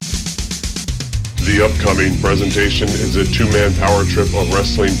The upcoming presentation is a two-man power trip of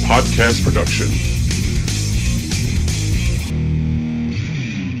wrestling podcast production.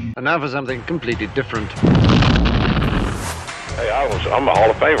 And now for something completely different. Hey, I'm a Hall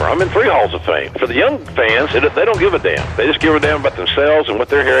of Famer. I'm in 3 Halls of Fame. For the young fans, they don't give a damn. They just give a damn about themselves and what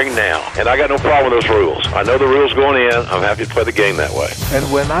they're hearing now. And I got no problem with those rules. I know the rules going in. I'm happy to play the game that way.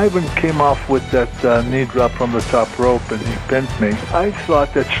 And when Ivan came off with that knee drop from the top rope and he pinned me, I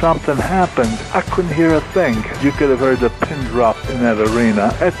thought that something happened. I couldn't hear a thing. You could have heard a pin drop in that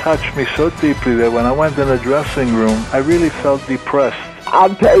arena. It touched me so deeply that when I went in the dressing room, I really felt depressed.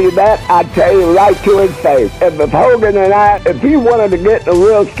 I'll tell you that. I'll tell you right to his face. If Hogan and if he wanted to get in a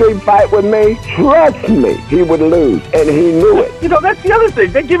real street fight with me, trust me, he would lose. And he knew it. You know, that's the other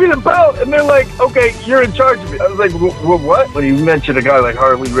thing. They give you the belt, and they're like, okay, you're in charge of it. I was like, what? When you mention a guy like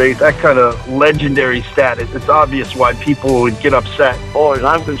Harley Race, that kind of legendary status, it's obvious why people would get upset. As far as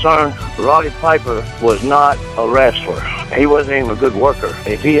I'm concerned, Roddy Piper was not a wrestler. He wasn't even a good worker.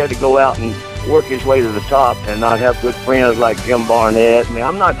 If he had to go out and work his way to the top and not have good friends like Jim Barnett. I mean,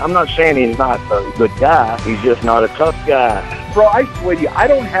 I'm not saying he's not a good guy. He's just not a tough guy. Bro, I swear to you, I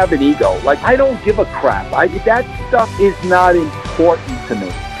don't have an ego. Like, I don't give a crap. That stuff is not important to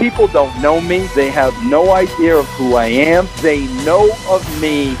me. People don't know me. They have no idea of who I am. They know of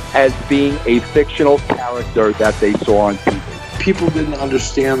me as being a fictional character that they saw on TV. People didn't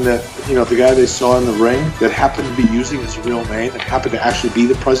understand that, the guy they saw in the ring that happened to be using his real name and happened to actually be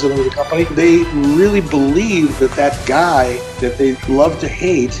the president of the company, they really believed that guy that they loved to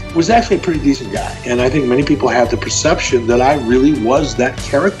hate was actually a pretty decent guy. And I think many people had the perception that I really was that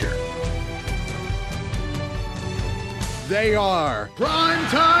character. They are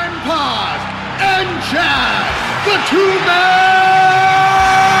Primetime Pod and Chad, the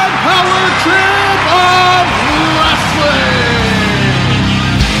two-man power trip of wrestling.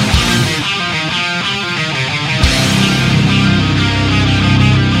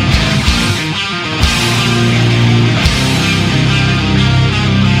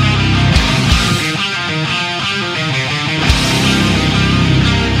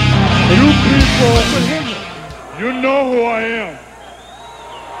 You people, you know who I am,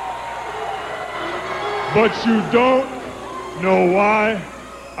 but you don't know why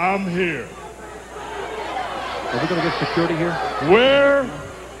I'm here. Are we going to get security here? Where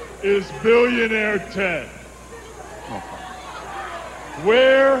is Billionaire Ted?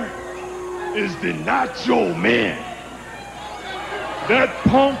 Where is the Nacho Man? That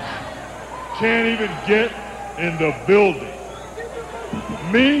punk can't even get in the building.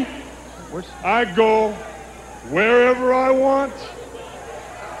 Me? I go wherever I want,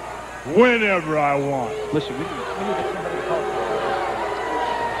 whenever I want. Listen, we need to get somebody to call.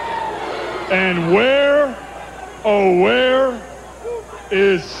 And where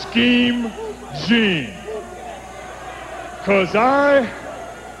is Scheme Gene? 'Cause I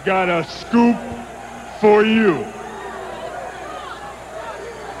got a scoop for you.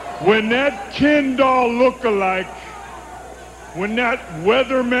 When that Ken doll lookalike, when that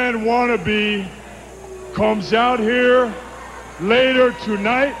weatherman wannabe comes out here later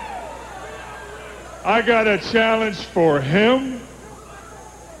tonight, I got a challenge for him,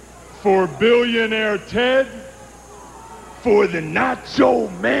 for Billionaire Ted, for the Nacho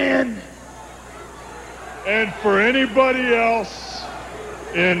Man, and for anybody else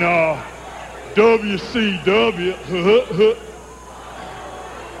in WCW.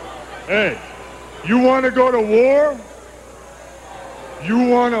 Hey, you want to go to war? You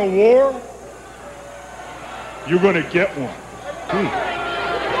want a war? You're going to get one. All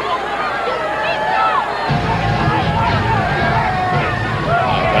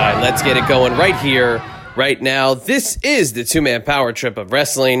right, let's get it going right here, right now. This is the two-man power trip of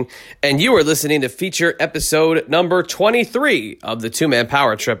wrestling, and you are listening to feature episode number 23 of the two-man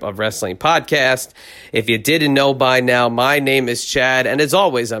power trip of wrestling podcast. If you didn't know by now, my name is Chad, and as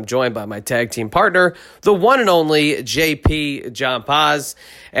always, I'm joined by my tag team partner, the one and only JP John Paz.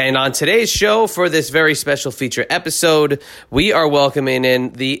 And on today's show, for this very special feature episode, we are welcoming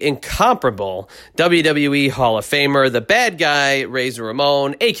in the incomparable WWE Hall of Famer, the bad guy, Razor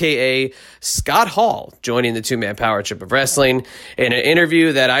Ramon, a.k.a. Scott Hall, joining the two-man power trip of wrestling in an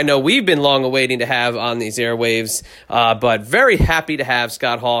interview that I know we've been long awaiting to have on these airwaves, but very happy to have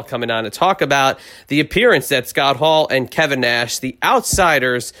Scott Hall coming on to talk about the appearance that Scott Hall and Kevin Nash, the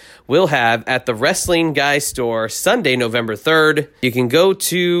Outsiders, will have at the Wrestling Guy Store Sunday, November 3rd. You can go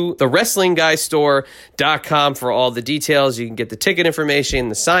to thewrestlingguystore.com for all the details. You can get the ticket information,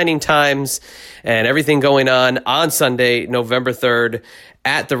 the signing times, and everything going on Sunday, November 3rd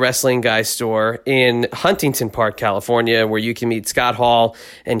at the Wrestling Guy Store in Huntington Park, California, where you can meet Scott Hall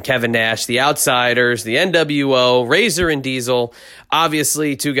and Kevin Nash, the Outsiders, the NWO, Razor and Diesel.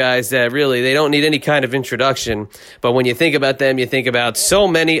 Obviously, two guys that really, they don't need any kind of introduction. But when you think about them, you think about so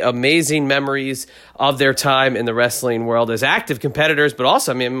many amazing memories of their time in the wrestling world as active competitors, but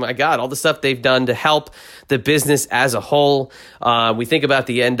also, I mean, my God, all the stuff they've done to help the business as a whole. We think about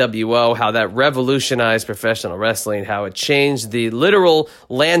the NWO, how that revolutionized professional wrestling, how it changed the literal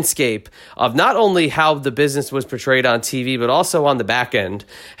landscape of not only how the business was portrayed on TV, but also on the back end,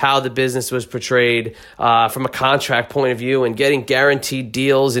 how the business was portrayed from a contract point of view and getting guaranteed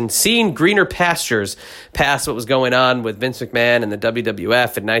deals and seeing greener pastures past what was going on with Vince McMahon and the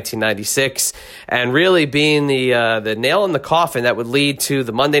WWF in 1996, and really being the nail in the coffin that would lead to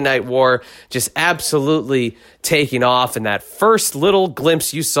the Monday Night War just absolutely taking off. And that first little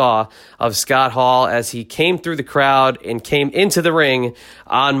glimpse you saw of Scott Hall as he came through the crowd and came into the ring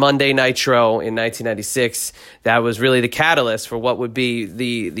on Monday Nitro in 1996, that was really the catalyst for what would be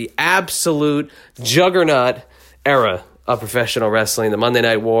the absolute juggernaut era of professional wrestling, the Monday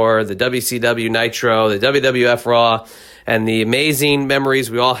Night War, the WCW Nitro, the WWF Raw, and the amazing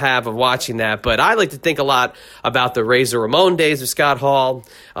memories we all have of watching that. But I like to think a lot about the Razor Ramon days of Scott Hall,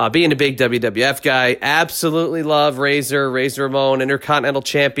 being a big WWF guy. Absolutely love Razor Ramon, Intercontinental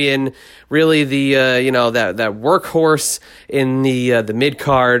Champion, really the that workhorse in the mid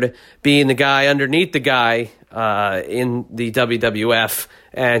card, being the guy underneath the guy in the WWF.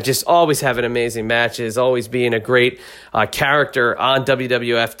 And just always having amazing matches, always being a great character on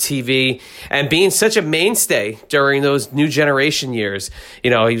WWF TV, and being such a mainstay during those new generation years. You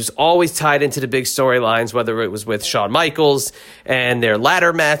know, he was always tied into the big storylines, whether it was with Shawn Michaels and their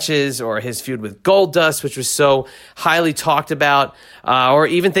ladder matches, or his feud with Goldust, which was so highly talked about, or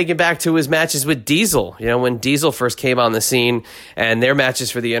even thinking back to his matches with Diesel. You know, when Diesel first came on the scene and their matches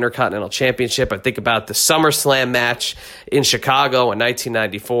for the Intercontinental Championship. I think about the SummerSlam match in Chicago in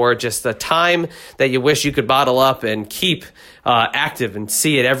 1994, just a time that you wish you could bottle up and keep active and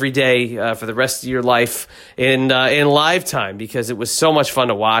see it every day for the rest of your life in live time, because it was so much fun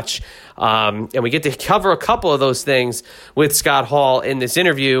to watch. And we get to cover a couple of those things with Scott Hall in this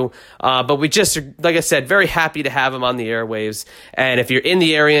interview. But we just, like I said, very happy to have him on the airwaves. And if you're in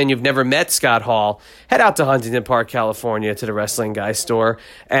the area and you've never met Scott Hall, head out to Huntington Park, California, to the Wrestling Guy Store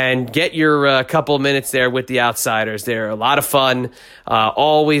and get your couple minutes there with the Outsiders. They're a lot of fun,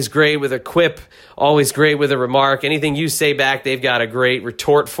 always great with a quip, always great with a remark. Anything you say back, they've got a great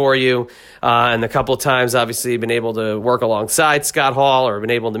retort for you. And a couple of times, obviously, been able to work alongside Scott Hall or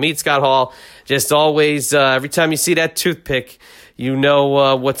been able to meet Scott Hall. Just always, every time you see that toothpick, you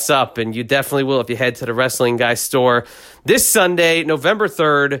know what's up, and you definitely will if you head to the Wrestling Guy Store this Sunday, November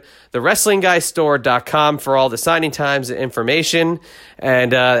 3rd, thewrestlingguystore.com for all the signing times and information.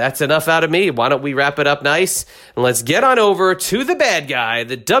 And that's enough out of me. Why don't we wrap it up nice, and let's get on over to the bad guy,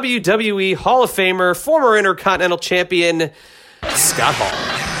 the WWE Hall of Famer, former Intercontinental Champion, Scott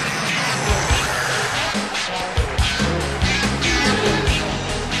Hall.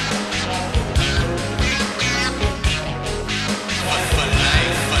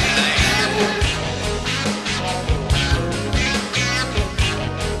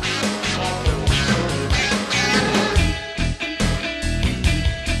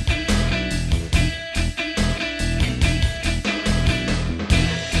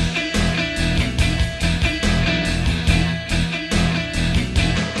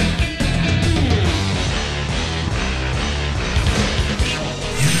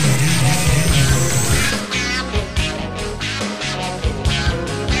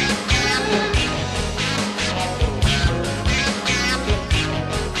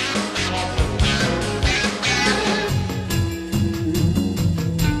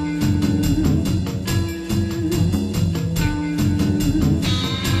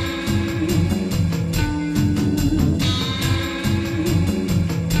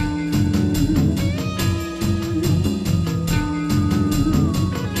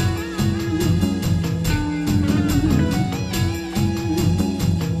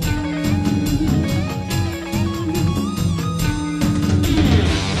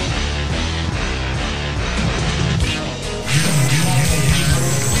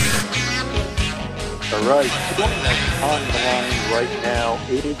 On the line right now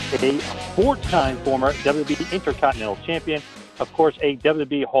is a four-time former WWE Intercontinental Champion, of course, a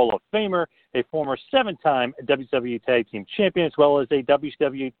WWE Hall of Famer, a former 7-time WWE Tag Team Champion, as well as a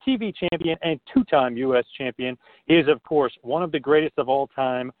WCW TV Champion and 2-time U.S. Champion. He is, of course, one of the greatest of all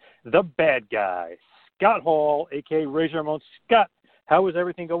time, the bad guy, Scott Hall, a.k.a. Razor Ramon. Scott, how is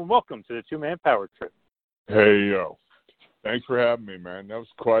everything going? Welcome to the Two-Man Power Trip. Hey, yo. Thanks for having me, man. That was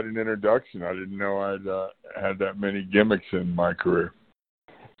quite an introduction. I didn't know I'd had that many gimmicks in my career.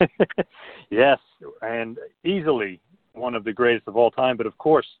 Yes, and easily one of the greatest of all time. But, of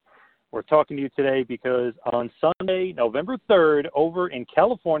course, we're talking to you today because on Sunday, November 3rd, over in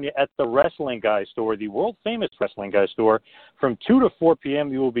California at the Wrestling Guy store, the world-famous Wrestling Guy store, from 2 to 4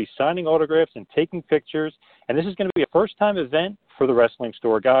 p.m., you will be signing autographs and taking pictures. And this is going to be a first-time event for the Wrestling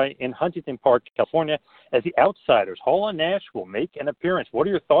Store Guy in Huntington Park, California, as the Outsiders, Hall and Nash, will make an appearance. What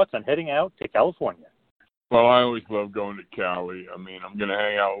are your thoughts on heading out to California? Well, I always love going to Cali. I mean, I'm going to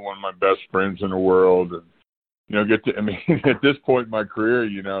hang out with one of my best friends in the world and, at this point in my career,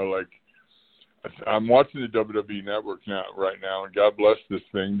 I'm watching the WWE Network right now, and God bless this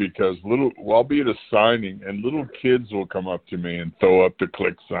thing, because I'll be at a signing, and little kids will come up to me and throw up the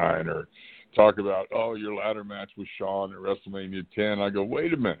click sign or talk about, oh, your ladder match with Shawn at WrestleMania 10. I go,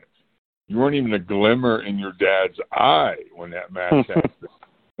 wait a minute. You weren't even a glimmer in your dad's eye when that match happened.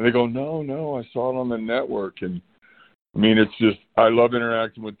 And they go, no, I saw it on the network. And, it's just, I love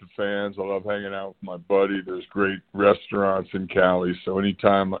interacting with the fans. I love hanging out with my buddy. There's great restaurants in Cali, so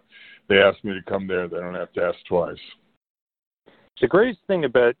anytime they ask me to come there, they don't have to ask twice. The greatest thing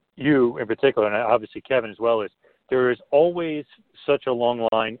about you in particular, and obviously Kevin as well, is there is always such a long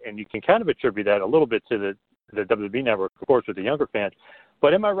line, and you can kind of attribute that a little bit to the WWE Network, of course, with the younger fans.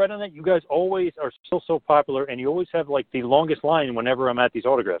 But am I right on that? You guys always are still so popular, and you always have, the longest line whenever I'm at these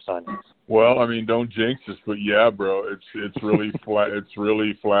autograph signings. Well, don't jinx us, but yeah, bro, it's really it's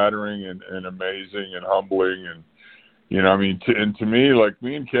really flattering and amazing and humbling, and and to me,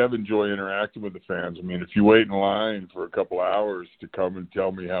 me and Kev enjoy interacting with the fans. If you wait in line for a couple hours to come and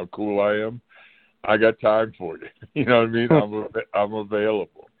tell me how cool I am, I got time for you. You know what I'm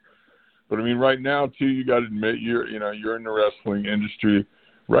available. But right now too, you got to admit you're in the wrestling industry.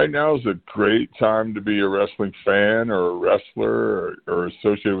 Right now is a great time to be a wrestling fan or a wrestler or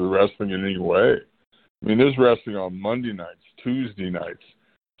associated with wrestling in any way. There's wrestling on Monday nights, Tuesday nights,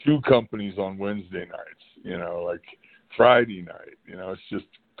 2 companies on Wednesday nights. Friday night. It's just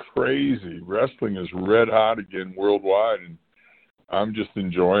crazy. Wrestling is red hot again worldwide, and I'm just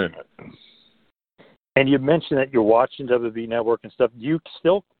enjoying it. And you mentioned that you're watching WWE Network and stuff. Do you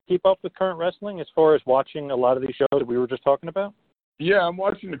still keep up with current wrestling as far as watching a lot of these shows that we were just talking about? Yeah, I'm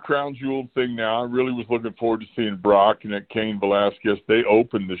watching the Crown Jewel thing now. I really was looking forward to seeing Brock and that Cain Velasquez. They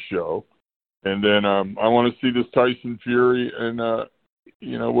opened the show. And then I want to see this Tyson Fury and,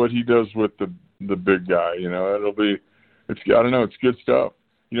 what he does with the big guy. It's good stuff.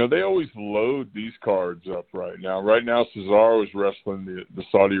 They always load these cards up right now. Right now, Cesaro is wrestling the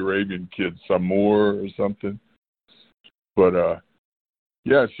Saudi Arabian kid, Samur or something. But,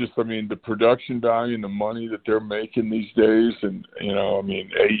 it's just, the production value and the money that they're making these days. And,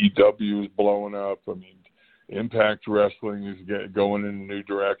 AEW is blowing up. Impact Wrestling is going in a new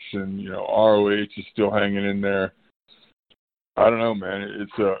direction. ROH is still hanging in there. I don't know, man.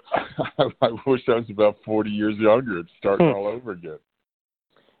 I wish I was about 40 years younger. It's starting all over again.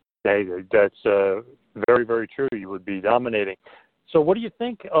 Hey, that's very, very true. You would be dominating. So what do you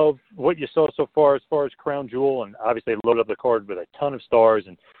think of what you saw so far as Crown Jewel? And obviously they loaded up the card with a ton of stars,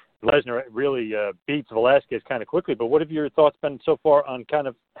 and Lesnar really beats Velasquez kind of quickly. But what have your thoughts been so far on kind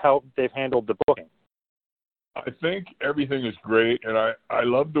of how they've handled the booking? I think everything is great, and I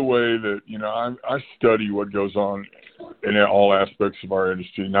love the way that, I study what goes on in all aspects of our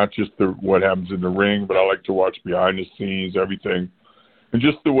industry, not just what happens in the ring, but I like to watch behind the scenes, everything. And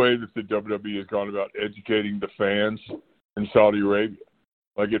just the way that the WWE has gone about educating the fans in Saudi Arabia.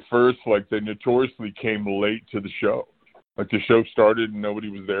 At first, they notoriously came late to the show. The show started and nobody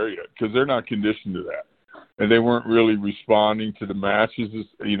was there yet because they're not conditioned to that. And they weren't really responding to the matches,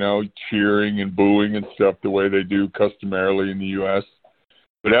 cheering and booing and stuff the way they do customarily in the U.S.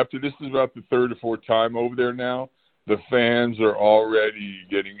 But after this is about the 3rd or 4th time over there now, the fans are already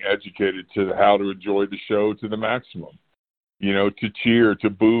getting educated to how to enjoy the show to the maximum. To cheer, to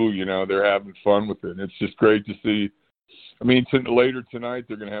boo, they're having fun with it. And it's just great to see. Later tonight,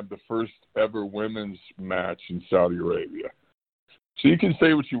 they're going to have the first ever women's match in Saudi Arabia. So you can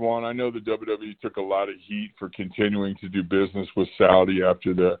say what you want. I know the WWE took a lot of heat for continuing to do business with Saudi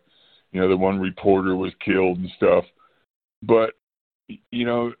after the one reporter was killed and stuff. But,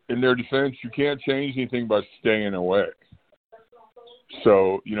 in their defense, you can't change anything by staying away.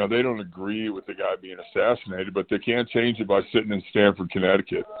 So, you know, they don't agree with the guy being assassinated, but they can't change it by sitting in Stamford,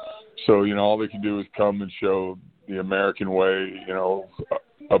 Connecticut. So, you know, all they can do is come and show the American way, you know,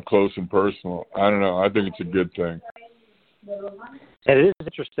 up close and personal. I don't know. I think it's a good thing. And it is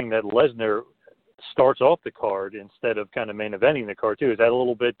interesting that Lesnar starts off the card instead of kind of main eventing the card, too. Is that a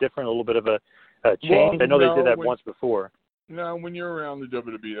little bit different, a little bit of a change? Well, I know they did that once before. No, when you're around the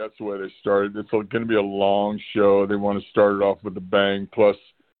WWE, that's the way they started. It's going to be a long show. They want to start it off with a bang. Plus,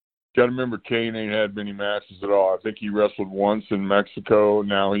 got to remember, Kane ain't had many matches at all. I think he wrestled once in Mexico.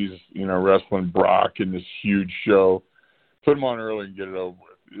 Now he's, you know, wrestling Brock in this huge show. Put him on early and get it over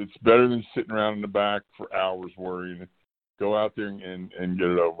with. It's better than sitting around in the back for hours worrying. Go out there and get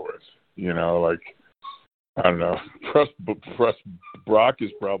it over with. You know, like, I don't know. Brock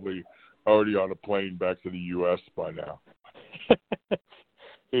is probably already on a plane back to the U.S. by now.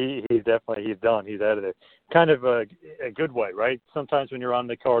 He's done. He's out of there. Kind of a good way, right? Sometimes when you're on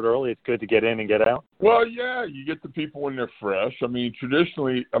the card early, it's good to get in and get out. Well, yeah, you get the people when they're fresh. I mean,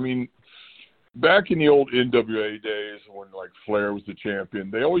 traditionally, back in the old NWA days when, like, Flair was the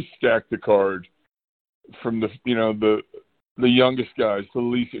champion, they always stacked the card from the youngest guys to the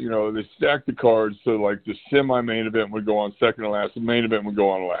least. You know, they stacked the cards so, like, the semi-main event would go on second to last, the main event would go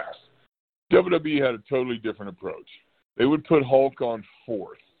on last. WWE had a totally different approach. They would put Hulk on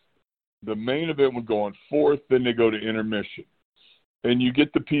fourth. The main event would go on fourth, then they go to intermission. And you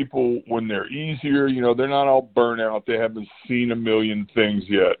get the people when they're easier, you know, they're not all burnt out. They haven't seen a million things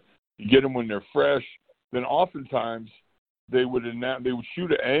yet. You get them when they're fresh. Then oftentimes they would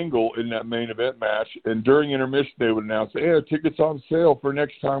shoot an angle in that main event match, and during intermission they would announce, hey, our ticket's on sale for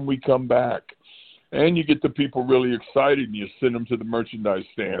next time we come back. And you get the people really excited, and you send them to the merchandise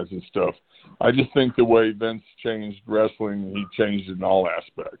stands and stuff. I just think the way Vince changed wrestling, he changed it in all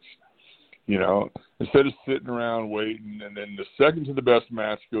aspects. You know, instead of sitting around waiting, and then the second to the best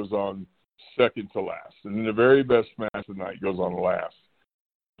match goes on second to last, and then the very best match of the night goes on last.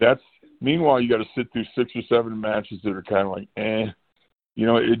 Meanwhile, you got to sit through 6 or 7 matches that are kind of like, you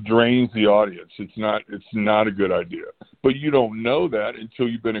know, it drains the audience. It's not a good idea. But you don't know that until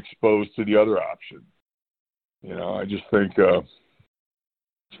you've been exposed to the other option. You know, I just think, I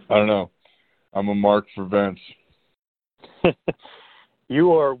don't know. I'm a mark for Vince.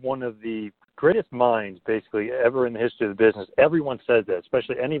 You are one of the greatest minds, basically, ever in the history of the business. Everyone says that,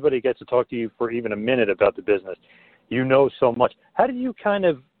 especially anybody who gets to talk to you for even a minute about the business. You know so much. How did you kind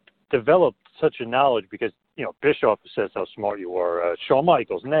of develop such a knowledge? Because, you know, Bischoff says how smart you are. Shawn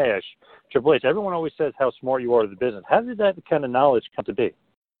Michaels, Nash, Triple H. Everyone always says how smart you are to the business. How did that kind of knowledge come to be?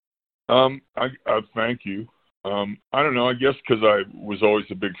 I thank you. I don't know. I guess because I was always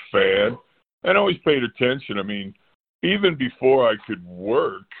a big fan and always paid attention. I mean, even before I could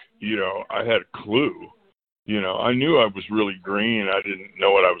work, you know, I had a clue. You know, I knew I was really green. I didn't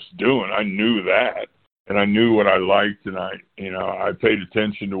know what I was doing. I knew that. And I knew what I liked, and I paid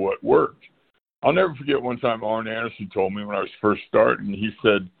attention to what worked. I'll never forget one time Arn Anderson told me when I was first starting, he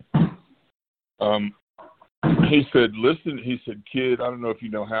said, listen, he said, kid, I don't know if you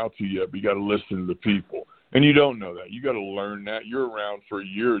know how to yet, but you got to listen to the people. And you don't know that. You got to learn that. You're around for a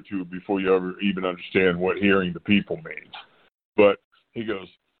year or two before you ever even understand what hearing the people means. But he goes,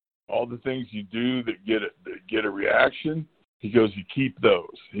 all the things you do that get a reaction, he goes, you keep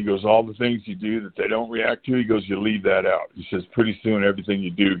those. He goes, all the things you do that they don't react to, he goes, you leave that out. He says, pretty soon everything you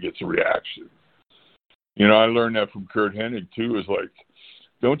do gets a reaction. You know, I learned that from Kurt Hennig, too, is like,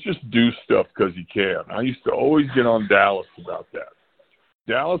 don't just do stuff because you can. I used to always get on Dallas about that.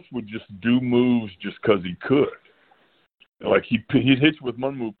 Dallas would just do moves just because he could. Like, he'd hit you with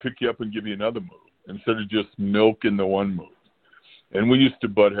one move, pick you up and give you another move, instead of just milking the one move. And we used to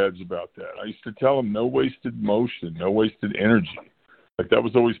butt heads about that. I used to tell him no wasted motion, no wasted energy. Like, that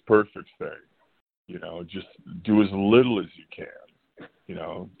was always Perfect's thing. You know, just do as little as you can. You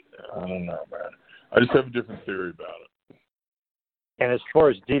know, I don't know, man. I just have a different theory about it. And as far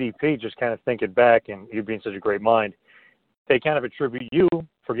as DDP, just kind of thinking back, and you being such a great mind, they kind of attribute you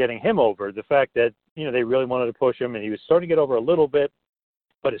for getting him over. The fact that, you know, they really wanted to push him, and he was starting to get over a little bit.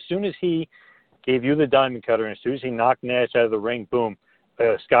 But as soon as he gave you the diamond cutter, and as soon as he knocked Nash out of the ring, boom,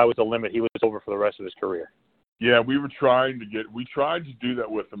 sky was the limit. He was over for the rest of his career. Yeah, we tried to do that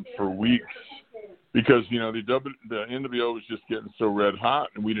with him for weeks because, you know, the NWO was just getting so red hot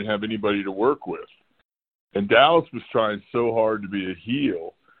and we didn't have anybody to work with. And Dallas was trying so hard to be a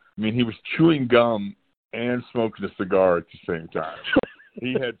heel. I mean, he was chewing gum and smoking a cigar at the same time.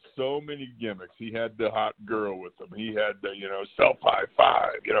 He had so many gimmicks. He had the hot girl with him. He had the, you know, self high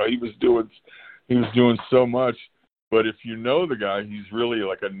five. You know, he was doing so much. But if you know the guy, he's really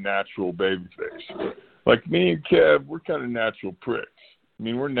like a natural babyface. like me and Kev, we're kind of natural pricks. I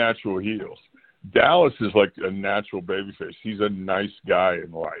mean, we're natural heels. Dallas is like a natural babyface. He's a nice guy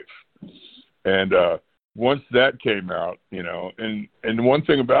in life. And once that came out, you know, and one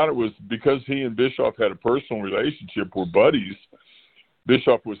thing about it was because he and Bischoff had a personal relationship, were buddies,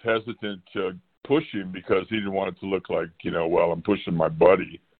 Bischoff was hesitant to push him because he didn't want it to look like, you know, well, I'm pushing my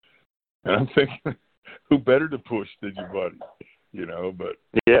buddy. And I'm thinking, who better to push than your buddy? You know, but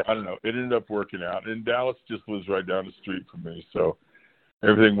yeah. I don't know. It ended up working out. And Dallas just lives right down the street from me, so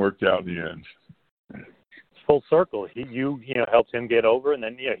everything worked out in the end. Full circle. You helped him get over, and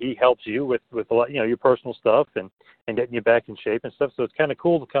then he helps you with a lot, your personal stuff and getting you back in shape and stuff. So it's kind of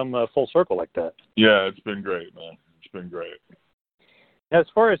cool to come full circle like that. Yeah, it's been great, man. It's been great. Now, as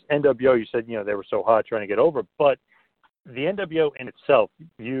far as NWO, you said they were so hot trying to get over, but the NWO in itself,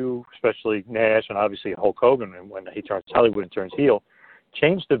 you, especially Nash and obviously Hulk Hogan, and when he turns Hollywood and turns heel,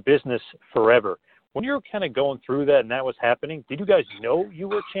 changed the business forever. When you were kind of going through that and that was happening, did you guys know you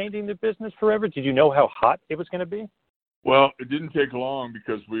were changing the business forever? Did you know how hot it was going to be? Well, it didn't take long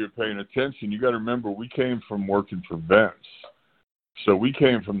because we were paying attention. You got to remember, we came from working for Vince. So we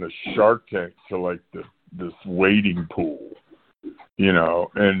came from the Shark Tank to like this wading pool,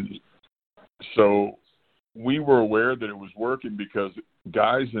 and so we were aware that it was working because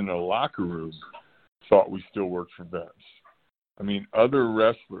guys in the locker room thought we still worked for Vince. I mean, other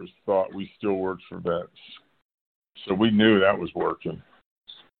wrestlers thought we still worked for Vince. So we knew that was working.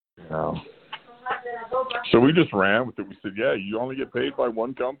 So we just ran with it. We said, yeah, you only get paid by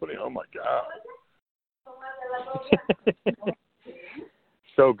one company? Oh, my God.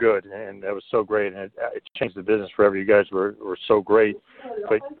 So good, and that was so great, and it changed the business forever. You guys were so great.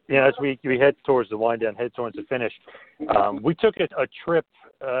 But, as we head towards the wind down, head towards the finish, we took a trip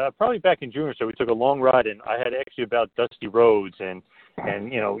probably back in June or so. We took a long ride, and I had actually about Dusty Rhodes and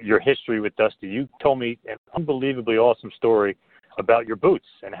your history with Dusty. You told me an unbelievably awesome story about your boots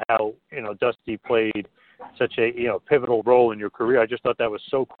and how, Dusty played such a, pivotal role in your career. I just thought that was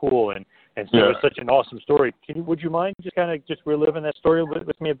so cool, and so it was such an awesome story. Would you mind just reliving that story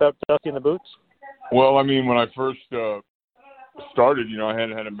with me about Dusty and the boots? Well, I mean, when I first started, I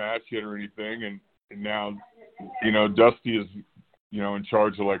hadn't had a match yet or anything, and now, Dusty is, in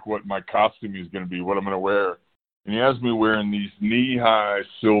charge of like what my costume is going to be, what I'm going to wear. And he has me wearing these knee-high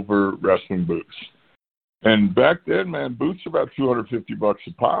silver wrestling boots. And back then, man, boots are about $250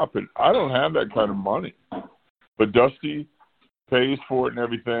 a pop, and I don't have that kind of money. But Dusty pays for it and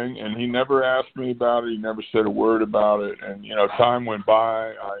everything, and he never asked me about it. He never said a word about it. And, time went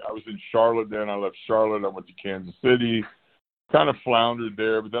by. I was in Charlotte then. I left Charlotte. I went to Kansas City, kind of floundered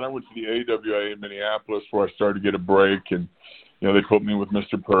there. But then I went to the AWA in Minneapolis where I started to get a break. And, they put me with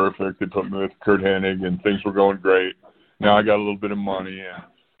Mr. Perfect. They put me with Kurt Hennig, and things were going great. Now I got a little bit of money, and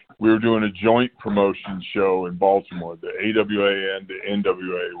we were doing a joint promotion show in Baltimore. The AWA and the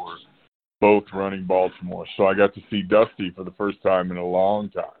NWA were both running Baltimore. So I got to see Dusty for the first time in a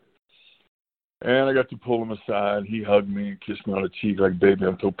long time. And I got to pull him aside. He hugged me and kissed me on the cheek like, baby,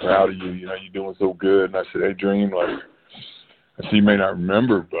 I'm so proud of you. You're doing so good. And I said, hey, Dream, I said, you may not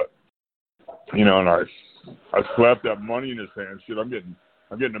remember, but, and I slapped that money in his hand. Shit, I'm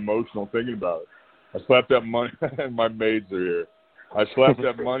getting emotional thinking about it. I slapped that money, and my maids are here. I slapped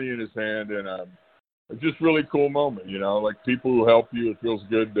that money in his hand, and it's just a really cool moment, like people who help you, it feels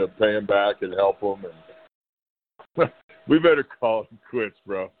good to pay them back and help them. And we better call them quits,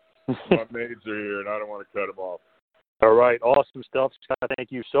 bro. My maids are here, and I don't want to cut them off. All right, awesome stuff, Scott.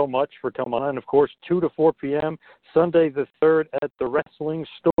 Thank you so much for coming on. Of course, 2 to 4 p.m., Sunday the 3rd at the Wrestling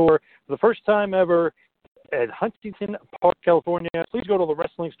Store. For the first time ever at Huntington Park, California. Please go to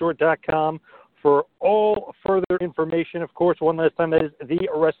thewrestlingstore.com for all further information. Of course, one last time, that is The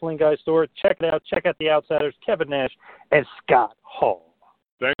Wrestling Guy Store. Check it out. Check out the Outsiders, Kevin Nash and Scott Hall.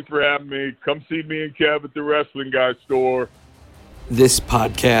 Thanks for having me. Come see me and Kev at The Wrestling Guy Store. This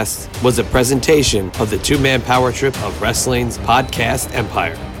podcast was a presentation of the two-man power trip of wrestling's podcast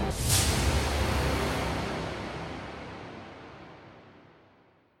empire.